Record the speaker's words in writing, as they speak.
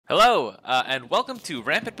Hello, and welcome to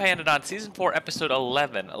Rampant Pyanodon Season 4, Episode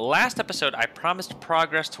 11. Last episode, I promised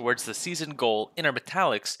progress towards the season goal,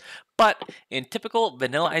 Intermetallics, but in typical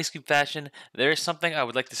vanilla ice cream fashion, there is something I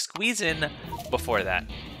would like to squeeze in before that.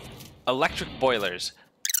 Electric boilers.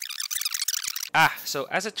 So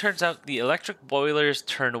as it turns out, the electric boilers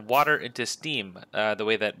turn water into steam, the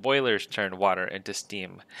way that boilers turn water into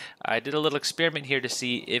steam. I did a little experiment here to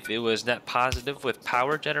see if it was net positive with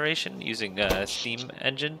power generation using steam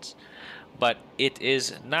engines, but it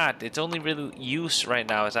is not. Its only real use right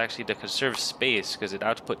now is actually to conserve space, because it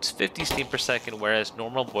outputs 50 steam per second, whereas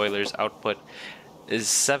normal boilers output is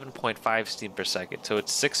 7.5 steam per second, so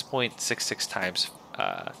it's 6.66 times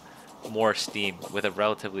more steam with a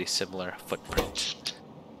relatively similar footprint.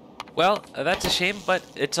 Well, that's a shame, but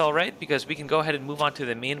it's alright because we can go ahead and move on to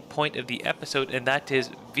the main point of the episode, and that is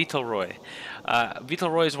Vitreloy.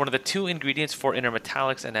 Vitreloy is one of the 2 ingredients for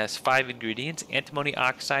Intermetallics and has 5 ingredients: antimony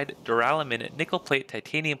oxide, duralumin, nickel plate,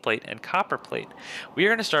 titanium plate, and copper plate. We are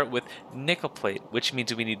going to start with nickel plate, which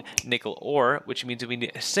means we need nickel ore, which means we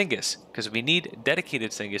need syngas, because we need dedicated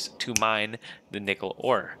syngas to mine the nickel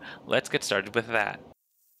ore. Let's get started with that.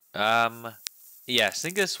 Yeah,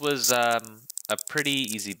 syngas was a pretty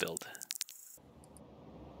easy build.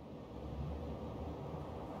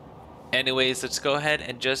 Anyways, let's go ahead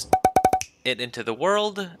and just it into the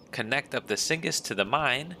world, connect up the syngas to the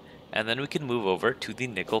mine, and then we can move over to the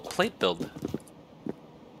nickel plate build.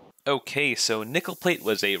 Okay, so nickel plate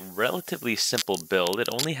was a relatively simple build. It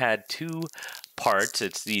only had 2 parts.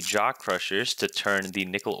 It's the jaw crushers to turn the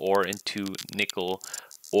nickel ore into nickel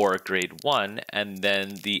ore grade 1, and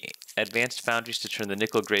then the advanced foundries to turn the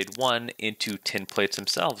nickel grade 1 into tin plates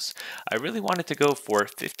themselves. I really wanted to go for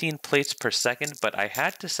 15 plates per second, but I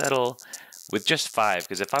had to settle with just 5,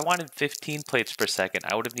 because if I wanted 15 plates per second,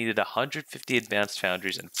 I would have needed 150 advanced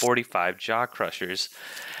foundries and 45 jaw crushers.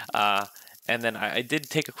 And then I did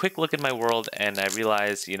take a quick look at my world, and I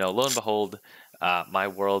realized, lo and behold, my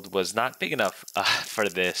world was not big enough for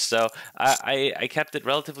this. So I kept it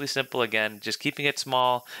relatively simple again, just keeping it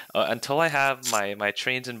small until I have my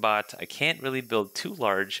trains and bots. I can't really build too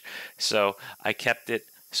large, so I kept it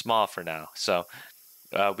small for now. So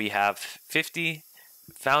we have 50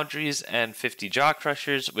 foundries and 50 jaw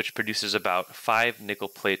crushers, which produces about 5 nickel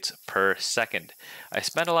plates per second. I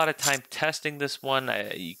spent a lot of time testing this one.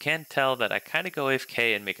 You can tell that I kind of go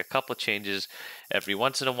AFK and make a couple changes every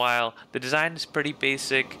once in a while. The design is pretty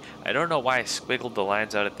basic. I don't know why I squiggled the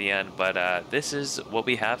lines out at the end, but this is what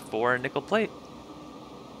we have for nickel plate.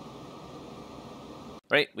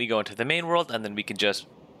 Right, we go into the main world, and then we can just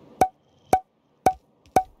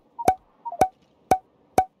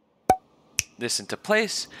this into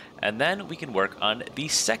place, and then we can work on the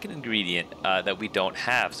second ingredient that we don't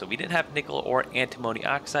have. So we didn't have nickel or antimony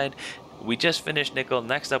oxide. We just finished nickel.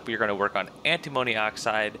 Next up, we're going to work on antimony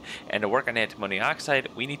oxide, and to work on antimony oxide,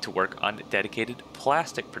 we need to work on dedicated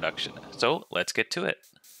plastic production. So let's get to it.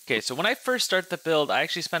 Okay, so when I first started the build, I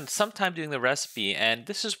actually spent some time doing the recipe, and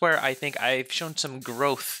this is where I think I've shown some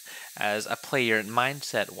growth as a player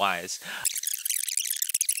mindset-wise.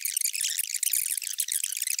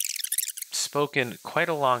 Spoken quite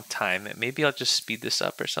a long time. Maybe I'll just speed this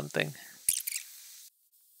up or something.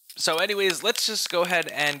 So anyways, let's just go ahead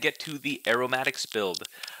and get to the aromatics build.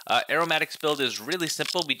 Aromatics build is really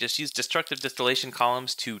simple. We just use destructive distillation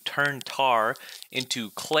columns to turn tar into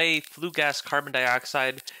clay, flue gas, carbon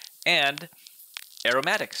dioxide, and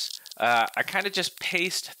aromatics. I kind of just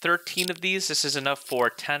paste 13 of these. This is enough for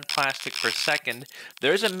 10 plastic per second.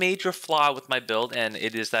 There's a major flaw with my build, and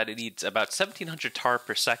it is that it needs about 1700 tar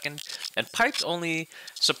per second, and pipes only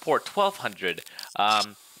support 1200.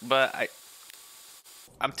 But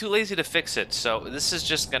I'm too lazy to fix it, so this is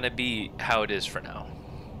just going to be how it is for now.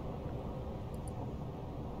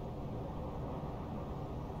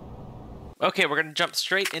 Okay, we're going to jump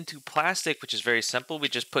straight into plastic, which is very simple. We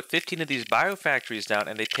just put 15 of these biofactories down,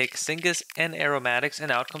 and they take syngas and aromatics,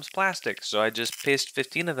 and out comes plastic. So I just paste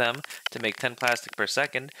 15 of them to make 10 plastic per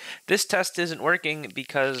second. This test isn't working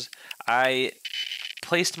because I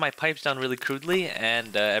placed my pipes down really crudely,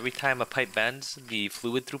 and every time a pipe bends, the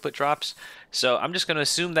fluid throughput drops. So I'm just going to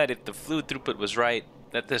assume that if the fluid throughput was right,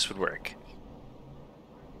 that this would work.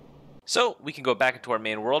 So we can go back into our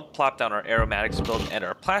main world, plop down our aromatics build and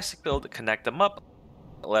our plastic build, connect them up,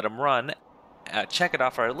 let them run, check it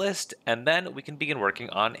off our list, and then we can begin working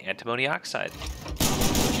on antimony oxide.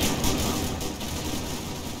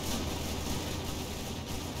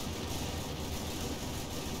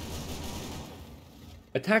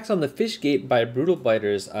 Attacks on the fish gate by brutal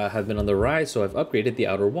biters have been on the rise, so I've upgraded the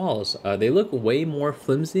outer walls. They look way more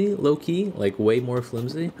flimsy, low-key, like way more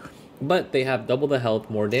flimsy. but they have double the health,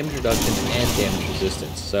 more damage reduction, and damage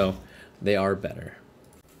resistance, so they are better.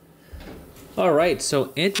 Alright,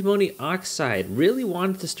 so antimony oxide. Really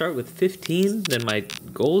wanted to start with 15, then my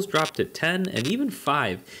goals dropped to 10, and even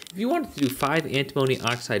 5. If you wanted to do 5 antimony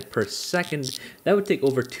oxide per second, that would take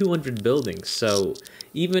over 200 buildings. So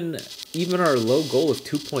even our low goal of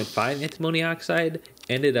 2.5 antimony oxide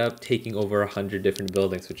ended up taking over 100 different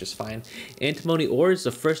buildings, which is fine. Antimony ore is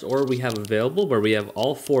the first ore we have available, where we have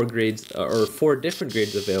all 4 grades, or 4 different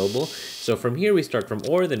grades available. So from here we start from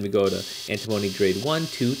ore, then we go to antimony grade 1,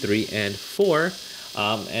 2, 3, and 4.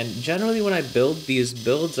 And generally when I build these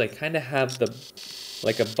builds, I kind of have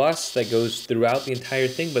like a bus that goes throughout the entire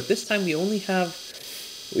thing, but this time we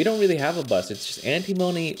don't really have a bus. It's just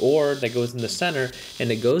antimony ore that goes in the center,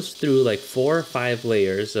 and it goes through like 4 or 5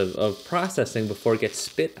 layers of processing before it gets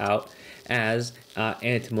spit out as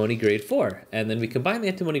antimony grade 4. And then we combine the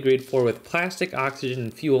antimony grade 4 with plastic, oxygen,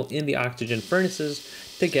 and fuel in the oxygen furnaces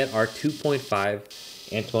to get our 2.5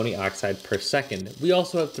 antimony oxide per second. We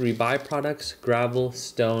also have 3 byproducts: gravel,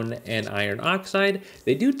 stone, and iron oxide.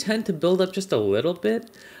 They do tend to build up just a little bit,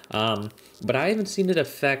 but I haven't seen it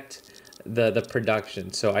affect the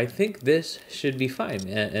production, so I think this should be fine.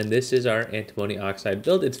 And this is our antimony oxide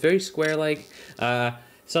build. It's very square-like.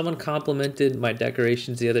 Someone complimented my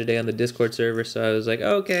decorations the other day on the Discord server, so I was like,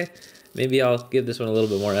 oh, okay, maybe I'll give this one a little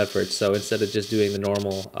bit more effort. So instead of just doing the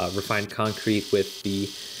normal refined concrete with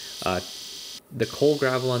the coal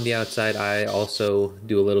gravel on the outside, I also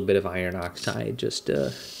do a little bit of iron oxide, just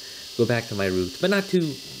to go back to my roots, but not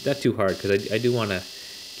too hard, because I do want to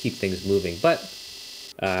keep things moving. But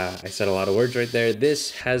I said a lot of words right there.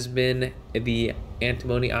 This has been the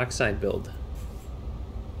antimony oxide build.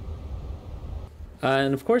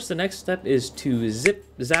 And of course the next step is to zip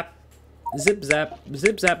zap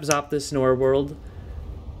zop this in our world.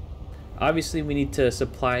 Obviously we need to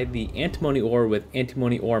supply the antimony ore with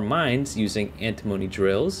antimony ore mines using antimony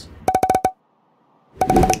drills.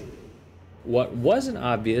 What wasn't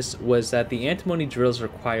obvious was that the antimony drills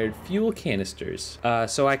required fuel canisters.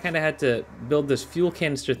 So I kind of had to build this fuel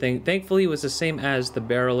canister thing. Thankfully, it was the same as the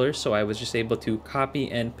barreler, so I was just able to copy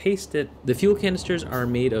and paste it. The fuel canisters are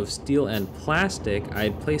made of steel and plastic. I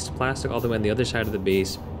placed plastic all the way on the other side of the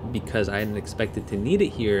base because I hadn't expected to need it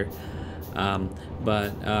here.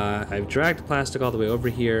 But I've dragged plastic all the way over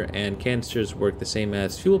here, and canisters work the same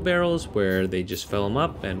as fuel barrels, where they just fill them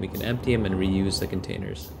up and we can empty them and reuse the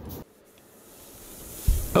containers.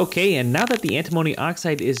 Okay, and now that the antimony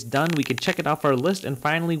oxide is done, we can check it off our list and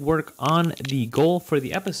finally work on the goal for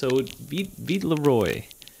the episode, Vitreloy.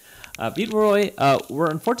 Vitreloy, we're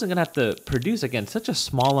unfortunately going to have to produce, again, such a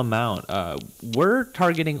small amount. We're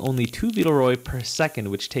targeting only 2 Vitreloy per second,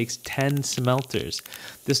 which takes 10 smelters.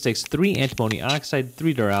 This takes 3 antimony oxide,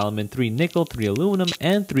 3 duralumin, 3 nickel, 3 aluminum,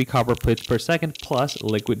 and 3 copper plates per second, plus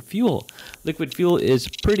liquid fuel. Liquid fuel is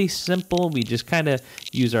pretty simple. We just kind of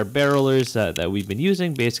use our barrelers that we've been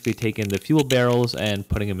using, basically taking the fuel barrels and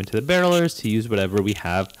putting them into the barrelers to use whatever we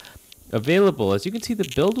have available. As you can see,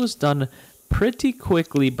 the build was done pretty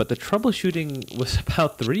quickly, but the troubleshooting was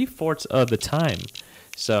about 3/4 of the time.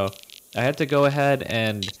 So I had to go ahead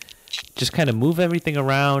and just kind of move everything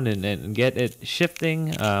around and get it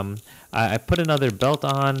shifting. I put another belt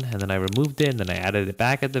on, and then I removed it, and then I added it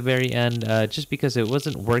back at the very end, just because it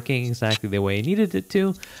wasn't working exactly the way I needed it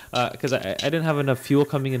to, because I didn't have enough fuel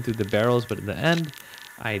coming in through the barrels, but in the end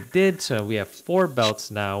I did. So we have 4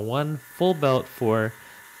 belts now, 1 full belt for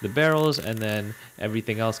the barrels, and then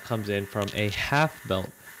everything else comes in from a half belt.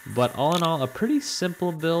 But all in all, a pretty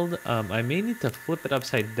simple build. I may need to flip it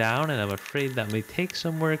upside down, and I'm afraid that may take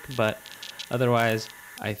some work, but otherwise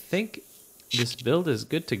I think this build is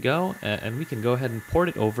good to go, and we can go ahead and port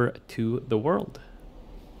it over to the world.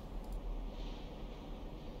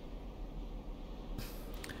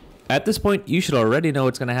 At this point, you should already know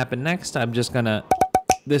what's going to happen next. I'm just going to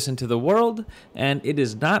this into the world, and it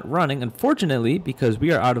is not running, unfortunately, because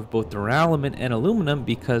we are out of both duralumin and aluminum,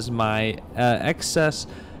 because my excess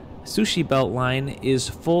sushi belt line is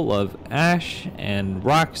full of ash and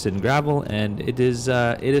rocks and gravel, and it is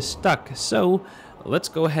stuck. So let's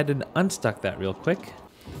go ahead and unstuck that real quick.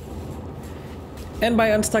 And by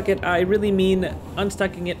unstuck it, I really mean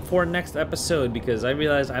unstucking it for next episode, because I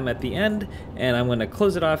realize I'm at the end and I'm going to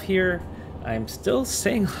close it off here. I'm still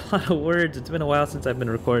saying a lot of words. It's been a while since I've been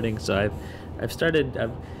recording, so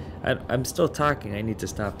I'm still talking. I need to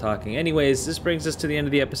stop talking. Anyways, this brings us to the end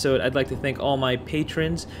of the episode. I'd like to thank all my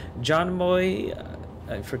patrons. John Boy,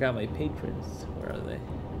 I forgot my patrons. Where are they?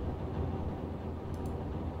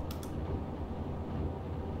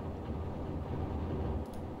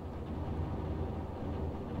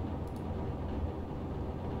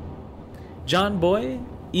 John Boy,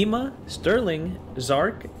 Ema, Sterling,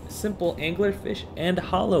 Zark, Simple Anglerfish, and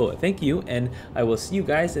Hollow. Thank you, and I will see you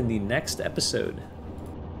guys in the next episode.